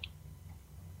quote.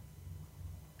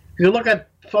 If you look at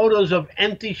photos of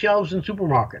empty shelves in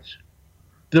supermarkets,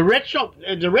 the rich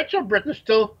of Britain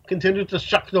still continue to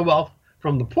suck the wealth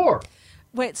from the poor.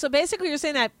 Wait, so basically you're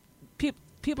saying that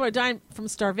people are dying from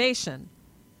starvation.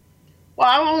 Well,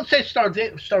 I won't say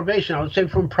starvation. I would say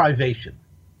from privation.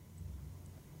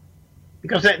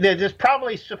 Because there's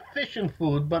probably sufficient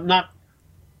food, but not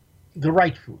the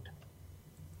right food.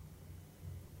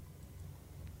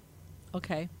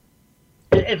 Okay.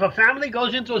 If a family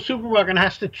goes into a supermarket and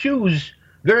has to choose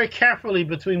very carefully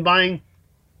between buying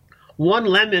one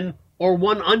lemon or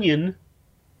one onion,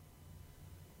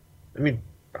 I mean,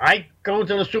 I go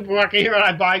into the supermarket here and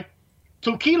I buy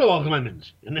 2 kilos of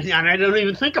lemons, and I don't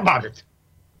even think about it.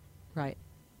 Right.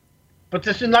 But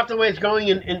this is not the way it's going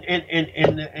in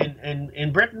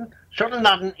Britain. Certainly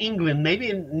not in England. Maybe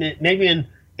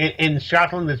in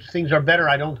Scotland things are better.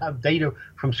 I don't have data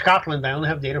from Scotland. I only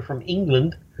have data from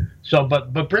England. So,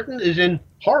 but Britain is in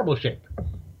horrible shape.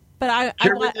 But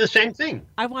Germany the same thing.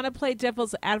 I want to play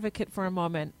devil's advocate for a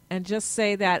moment and just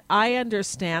say that I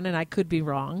understand, and I could be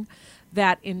wrong,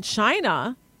 that in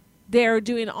China they're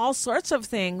doing all sorts of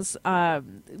things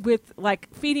with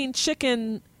like feeding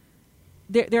chicken.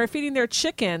 They're feeding their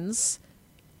chickens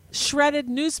shredded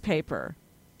newspaper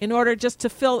in order just to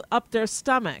fill up their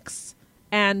stomachs.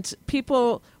 And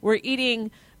people were eating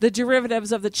the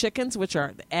derivatives of the chickens, which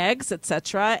are the eggs,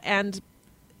 etc. And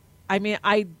I mean,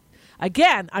 I'm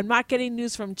not getting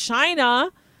news from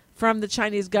China, from the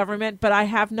Chinese government, but I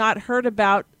have not heard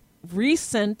about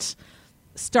recent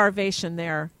starvation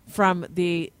there from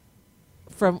the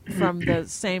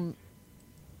same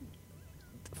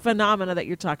phenomena that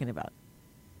you're talking about.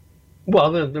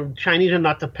 Well, the Chinese are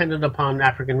not dependent upon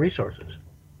African resources.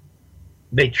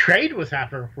 They trade with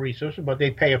African resources, but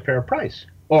they pay a fair price,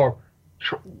 or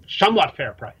somewhat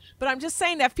fair price. But I'm just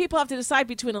saying that if people have to decide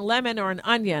between a lemon or an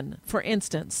onion, for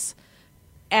instance,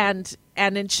 and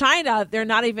in China, they're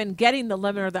not even getting the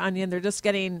lemon or the onion, they're just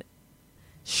getting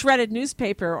shredded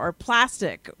newspaper or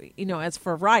plastic, as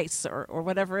for rice or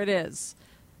whatever it is.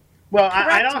 Well,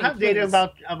 I don't have data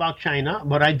about China.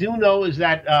 What I do know is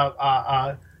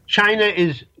that China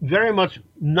is very much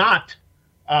not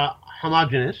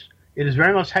homogeneous. It is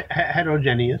very much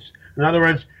heterogeneous. In other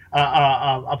words,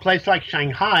 a place like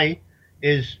Shanghai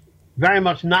is very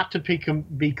much not to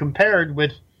be compared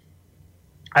with,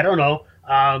 I don't know,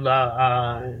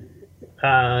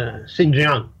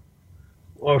 Xinjiang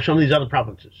or some of these other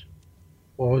provinces,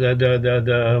 or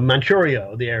the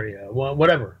Manchuria, the area,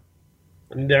 whatever.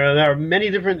 I mean, there are many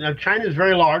different. China is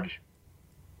very large,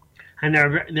 and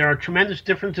there are tremendous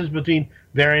differences between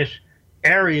various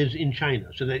areas in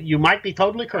China. So that you might be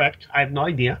totally correct. I have no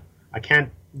idea. I can't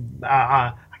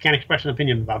express an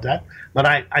opinion about that. But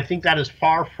I think that is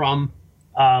far from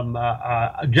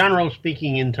general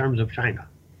speaking in terms of China.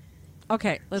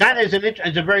 Okay. China is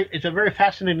it's a very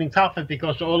fascinating topic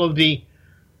because all of the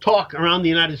talk around the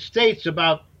United States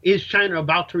about is China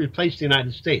about to replace the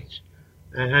United States,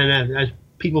 and as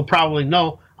people probably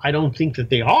know, I don't think that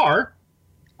they are.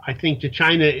 I think that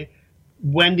China, if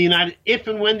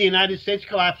and when the United States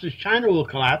collapses, China will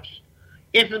collapse.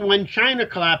 If and when China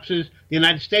collapses, the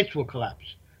United States will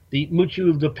collapse. The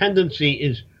mutual dependency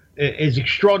is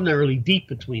extraordinarily deep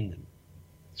between them.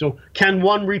 So, can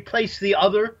one replace the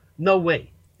other? No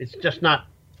way. It's just not.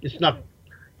 It's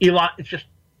just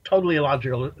totally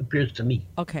illogical. It appears to me.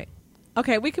 Okay.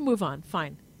 Okay, we can move on.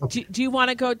 Fine. Okay. Do you want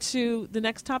to go to the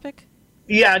next topic?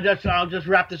 Yeah, I'll just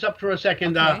wrap this up for a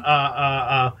second.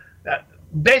 Okay.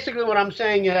 Basically, what I'm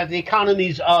saying is that the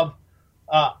economies of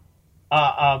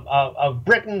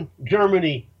Britain,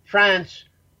 Germany, France,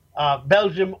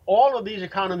 Belgium, all of these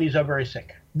economies are very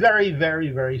sick. Very,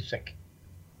 very, very sick.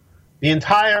 The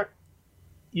entire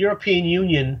European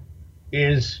Union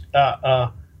is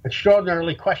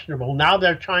extraordinarily questionable. Now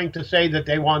they're trying to say that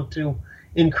they want to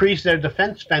increase their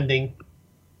defense spending,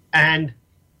 and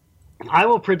I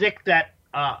will predict that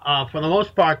for the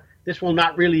most part this will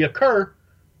not really occur,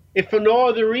 if for no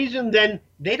other reason than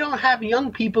they don't have young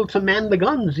people to man the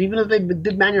guns, even if they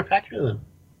did manufacture them.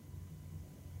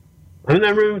 I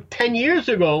remember 10 years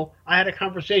ago I had a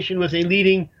conversation with a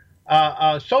leading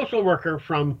social worker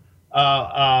from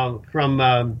Netherlands,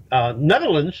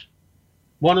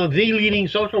 one of the leading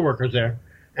social workers there,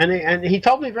 and he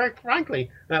told me very frankly,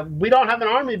 we don't have an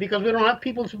army because we don't have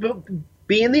people to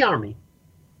be in the army.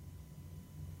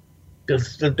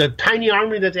 The tiny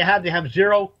army that they have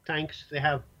 0 tanks. They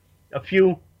have a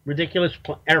few ridiculous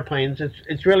airplanes.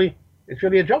 It's really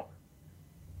a joke,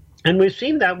 and we've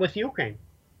seen that with Ukraine.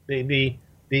 The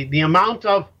amount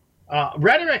of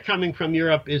rhetoric coming from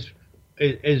Europe is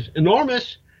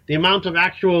enormous. The amount of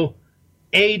actual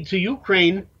aid to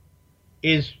Ukraine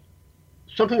is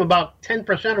something about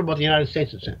 10% of what the United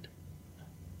States has sent,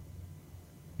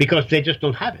 because they just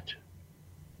don't have it.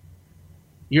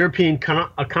 European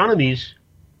economies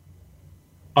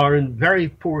are in very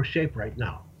poor shape right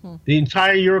now. The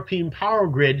entire European power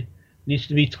grid needs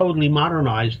to be totally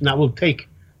modernized, and that will take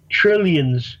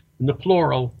trillions, in the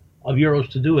plural, of euros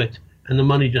to do it, and the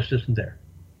money just isn't there.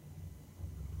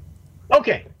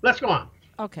 Okay, let's go on.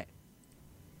 Okay.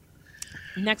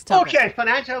 Next topic. Okay,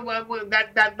 financial.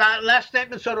 That last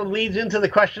statement sort of leads into the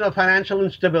question of financial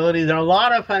instability. There are a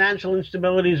lot of financial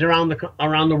instabilities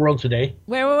around the world today.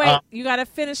 Wait. You got to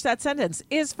finish that sentence.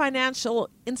 Is financial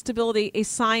instability a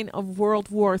sign of World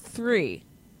War III?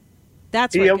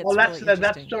 That's where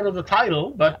that's sort of the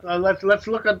title. But let's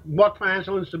look at what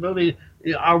financial instability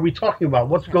are we talking about.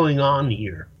 What's going on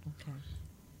here? Okay.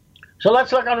 So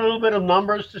let's look at a little bit of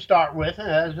numbers to start with,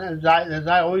 as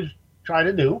I always try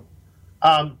to do.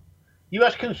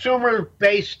 U.S.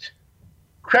 consumer-based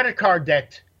credit card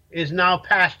debt is now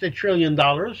past $1 trillion.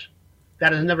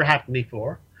 That has never happened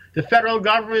before. The federal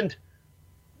government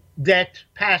debt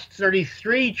passed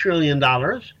 $33 trillion.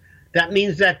 That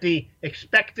means that the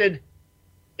expected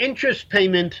interest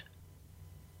payment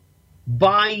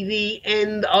by the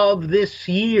end of this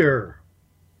year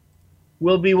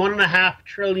will be $1.5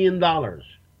 trillion. The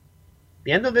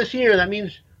end of this year, that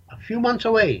means a few months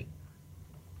away.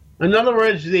 In other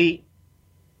words, to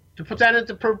put that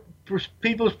into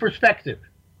people's perspective,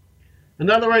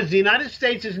 in other words, the United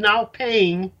States is now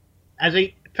paying, as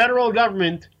a federal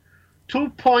government,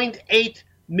 $2.8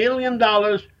 million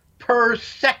per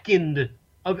second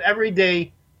of every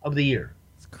day of the year.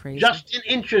 It's crazy. Just in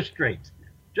interest rates.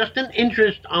 Just in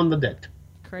interest on the debt.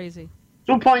 Crazy.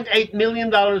 $2.8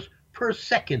 million per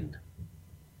second.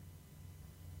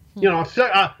 You know,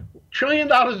 $1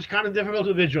 trillion is kind of difficult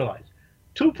to visualize.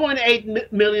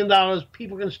 $2.8 million,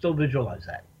 people can still visualize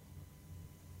that.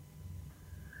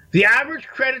 The average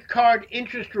credit card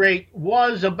interest rate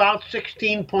was about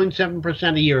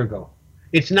 16.7% a year ago.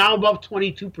 It's now above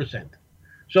 22%.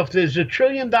 So if there's $1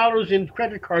 trillion in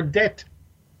credit card debt,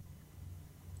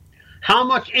 how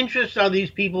much interest are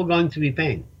these people going to be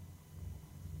paying?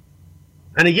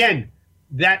 And again,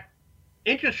 that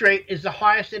interest rate is the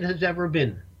highest it has ever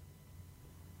been.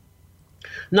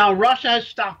 Now, Russia has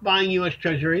stopped buying U.S.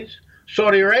 treasuries.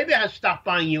 Saudi Arabia has stopped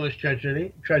buying U.S.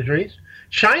 treasuries.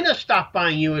 China stopped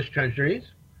buying U.S. treasuries.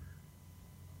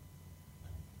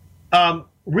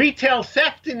 Retail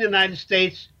theft in the United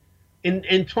States in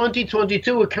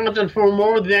 2022 accounted for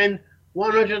more than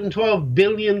 $112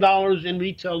 billion in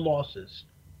retail losses.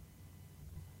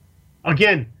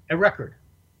 Again, a record.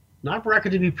 Not a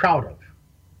record to be proud of.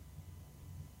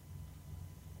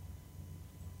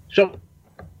 So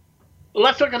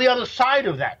let's look at the other side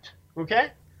of that,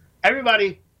 okay?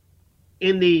 Everybody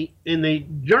in the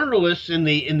journalists in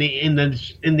the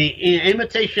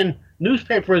imitation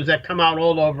newspapers that come out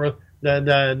all over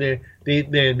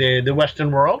the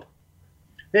Western world.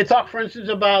 They talk, for instance,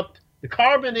 about the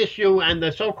carbon issue and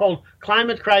the so-called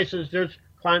climate crisis.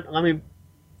 Let me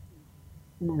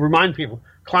remind people: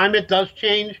 climate does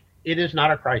change. It is not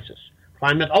a crisis.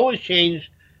 Climate always changes.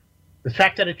 The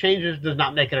fact that it changes does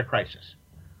not make it a crisis.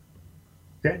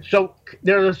 Okay? So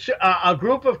there's a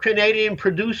group of Canadian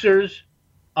producers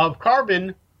of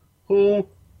carbon who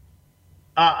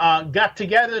got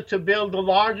together to build the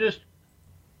largest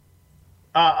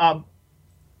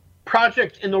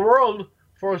project in the world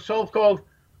for so-called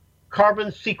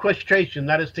carbon sequestration.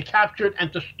 That is to capture it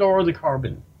and to store the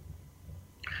carbon.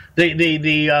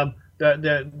 The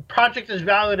project is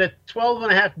valued at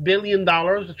 $12.5 billion.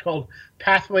 It's called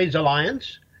Pathways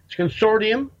Alliance. It's a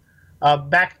consortium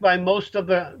backed by most of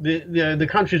the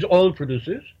country's oil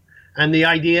producers. And the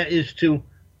idea is to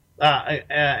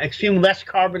exhume less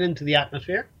carbon into the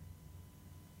atmosphere.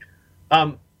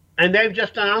 And they've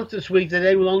just announced this week that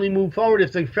they will only move forward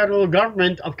if the federal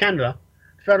government of Canada,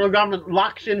 the federal government,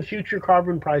 locks in future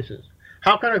carbon prices.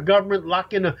 How can a government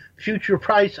lock in a future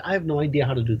price? I have no idea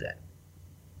how to do that.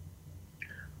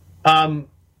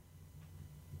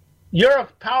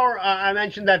 Europe power, I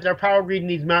mentioned that their power grid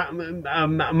needs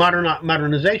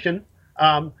modernization.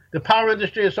 The Power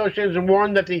Industry Association has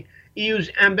warned that the EU's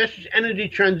ambitious energy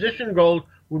transition goal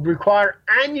would require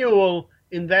annual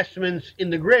investments in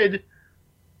the grid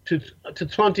to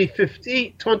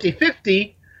 2050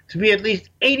 to be at least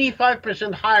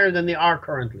 85% higher than they are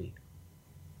currently.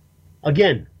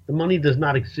 Again, the money does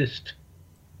not exist.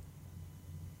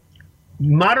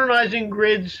 Modernizing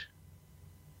grids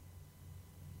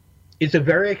is a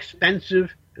very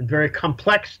expensive and very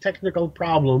complex technical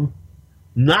problem.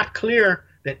 Not clear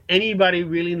that anybody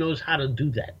really knows how to do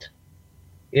that.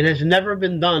 It has never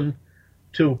been done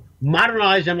to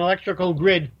modernize an electrical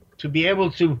grid to be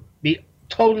able to be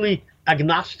totally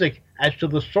agnostic as to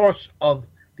the source of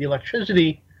the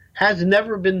electricity. Has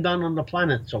never been done on the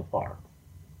planet so far.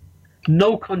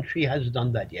 No country has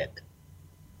done that yet.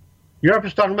 Europe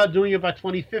is talking about doing it by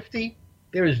 2050.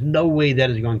 There is no way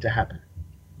that is going to happen.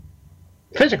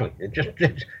 Physically,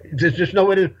 there's just no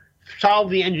way to solve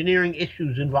the engineering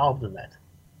issues involved in that.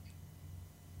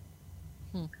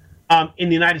 In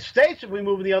the United States, if we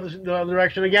move in the other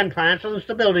direction, again, financial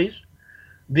instabilities,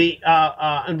 the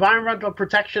Environmental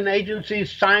Protection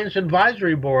Agency's Science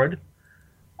Advisory Board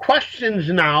questions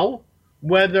now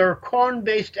whether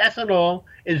corn-based ethanol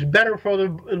is better for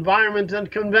the environment than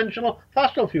conventional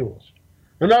fossil fuels.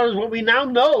 In other words, what we now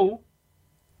know,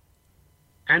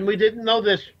 and we didn't know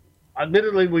this,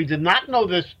 admittedly we did not know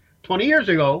this 20 years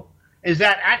ago, is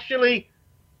that actually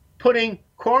putting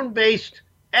corn-based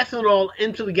ethanol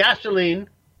into the gasoline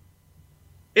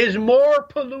is more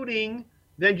polluting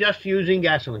than just using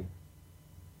gasoline.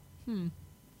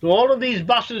 So all of these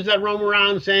buses that roam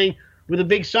around saying with a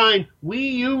big sign, we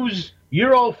use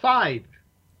Euro 5.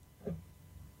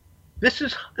 This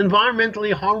is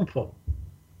environmentally harmful.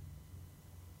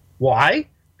 Why?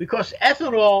 Because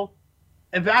ethanol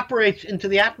evaporates into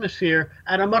the atmosphere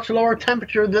at a much lower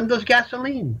temperature than does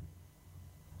gasoline.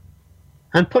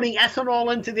 And putting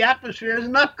ethanol into the atmosphere is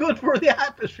not good for the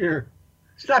atmosphere.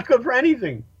 It's not good for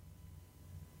anything.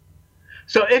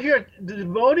 So if you're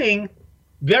devoting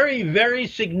very, very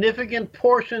significant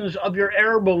portions of your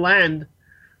arable land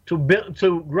to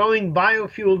growing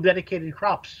biofuel dedicated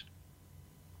crops,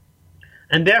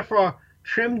 and therefore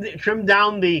trim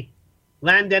down the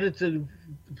land dedicated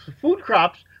to food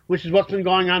crops, which is what's been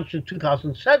going on since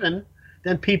 2007,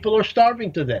 then people are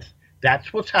starving to death.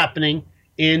 That's what's happening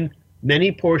in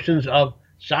many portions of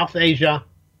South Asia,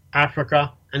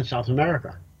 Africa, and South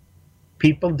America.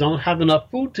 People don't have enough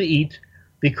food to eat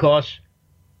because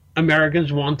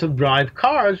Americans want to drive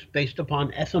cars based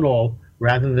upon ethanol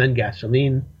rather than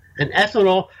gasoline. And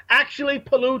ethanol actually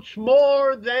pollutes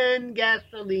more than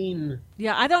gasoline.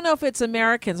 Yeah, I don't know if it's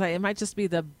Americans. It might just be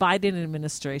the Biden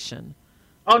administration.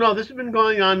 Oh no, this has been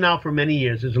going on now for many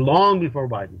years. It's long before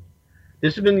Biden.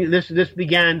 This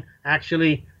began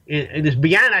actually in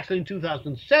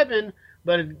 2007,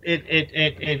 but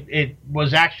it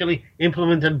was actually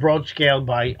implemented broad scale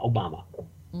by Obama.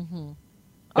 Mm-hmm.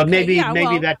 But maybe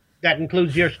that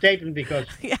includes your statement because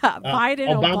Biden,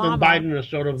 Obama and Biden are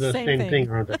sort of the same thing,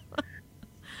 aren't they?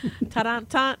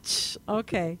 Ta-da-touch.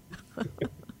 Okay.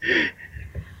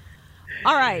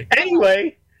 All right.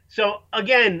 Anyway, so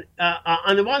again,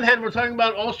 on the one hand, we're talking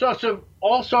about all sorts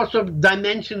of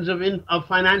dimensions of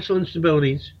financial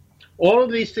instabilities. All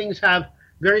of these things have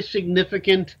very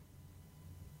significant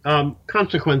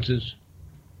consequences.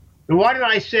 And why did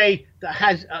I say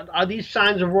that are these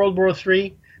signs of World War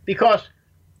III? Because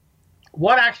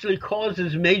what actually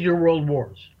causes major world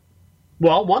wars?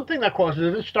 Well, one thing that causes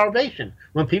it is starvation.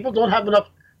 When people don't have enough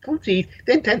food to eat,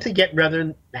 they tend to get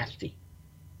rather nasty.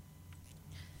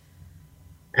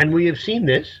 And we have seen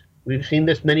this. We've seen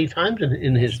this many times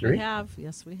in history. We have.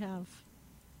 Yes, we have.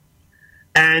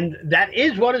 And that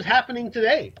is what is happening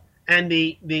today. And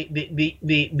the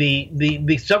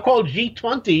so-called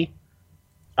G20,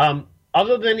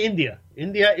 other than India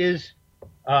is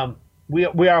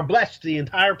we are blessed. The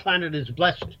entire planet is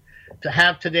blessed to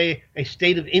have today a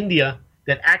state of India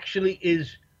that actually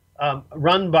is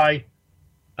run by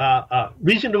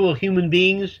reasonable human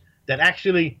beings that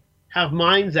actually have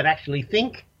minds that actually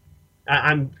think.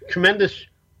 I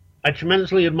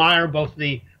tremendously admire both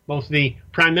the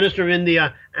Prime Minister of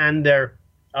India and their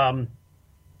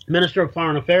Minister of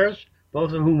Foreign Affairs,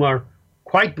 both of whom are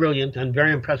quite brilliant and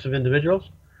very impressive individuals.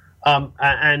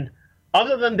 And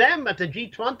other than them, at the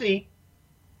G20,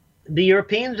 the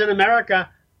Europeans and America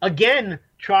again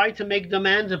try to make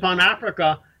demands upon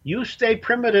Africa. You stay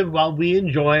primitive while we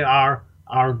enjoy our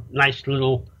nice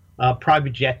little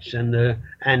private jets and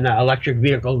electric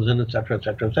vehicles and et cetera, et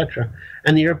cetera, et cetera.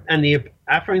 And the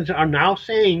Africans are now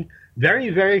saying very,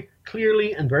 very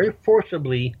clearly and very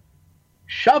forcibly,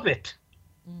 shove it.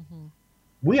 Mm-hmm.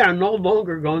 We are no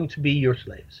longer going to be your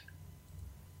slaves.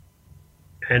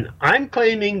 And I'm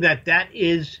claiming that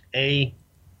is a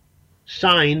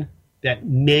sign that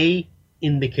may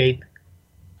indicate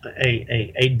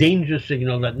a danger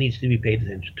signal that needs to be paid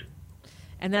attention to.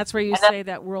 And that's where you say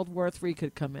that World War III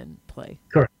could come in play.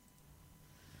 Correct.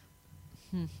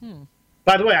 Mm-hmm.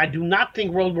 By the way, I do not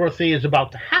think World War III is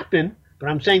about to happen, but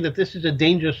I'm saying that this is a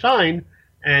danger sign,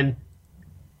 and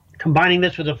combining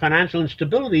this with the financial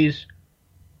instabilities,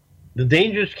 the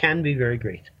dangers can be very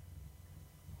great.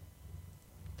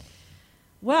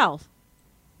 Well,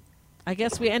 I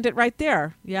guess we end it right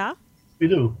there, yeah? We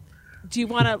do. Do you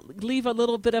want to leave a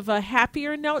little bit of a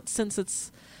happier note,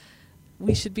 since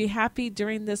we should be happy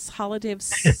during this holiday of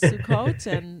Sukkot,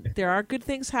 and there are good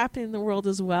things happening in the world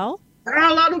as well? There are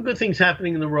a lot of good things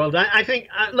happening in the world. I think,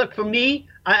 look, for me,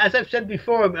 as I've said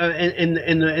before in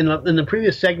the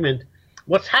previous segment,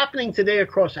 what's happening today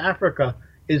across Africa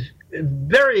is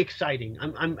very exciting.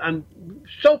 I'm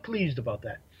so pleased about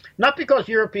that. Not because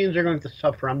Europeans are going to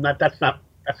suffer. That's not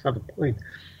the point.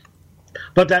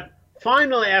 But that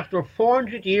finally, after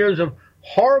 400 years of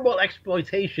horrible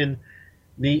exploitation,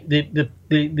 the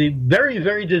very,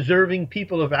 very deserving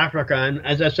people of Africa, and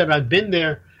as I said, I've been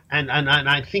there, and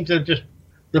I think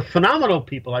they're phenomenal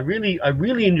people. I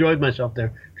really enjoyed myself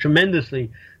there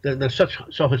tremendously. They're so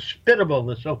hospitable.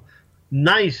 They're so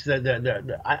nice. I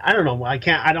don't know. I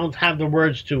don't have the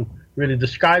words to really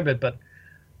describe it. But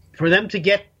for them to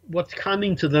get what's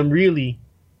coming to them, really,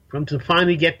 to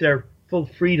finally get their full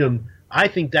freedom, I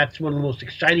think that's one of the most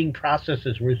exciting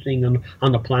processes we're seeing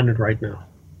on the planet right now.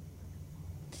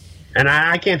 And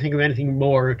I can't think of anything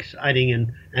more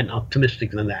exciting and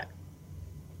optimistic than that.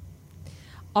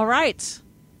 All right.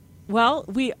 Well,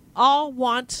 we all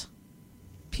want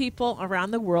people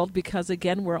around the world because,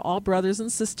 again, we're all brothers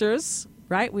and sisters,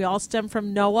 right? We all stem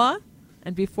from Noah.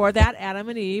 And before that, Adam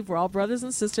and Eve. We're all brothers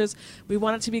and sisters. We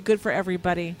want it to be good for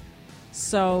everybody.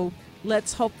 So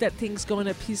let's hope that things go in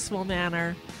a peaceful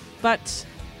manner. But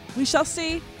we shall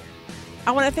see.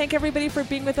 I want to thank everybody for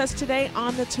being with us today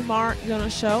on the Tamar Yonah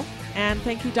Show. And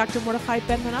thank you, Dr. Mordechai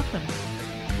Ben Menachem.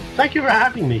 Thank you for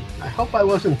having me. I hope I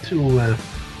wasn't too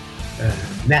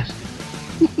nasty.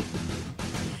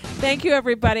 Thank you,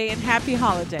 everybody, and happy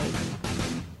holiday.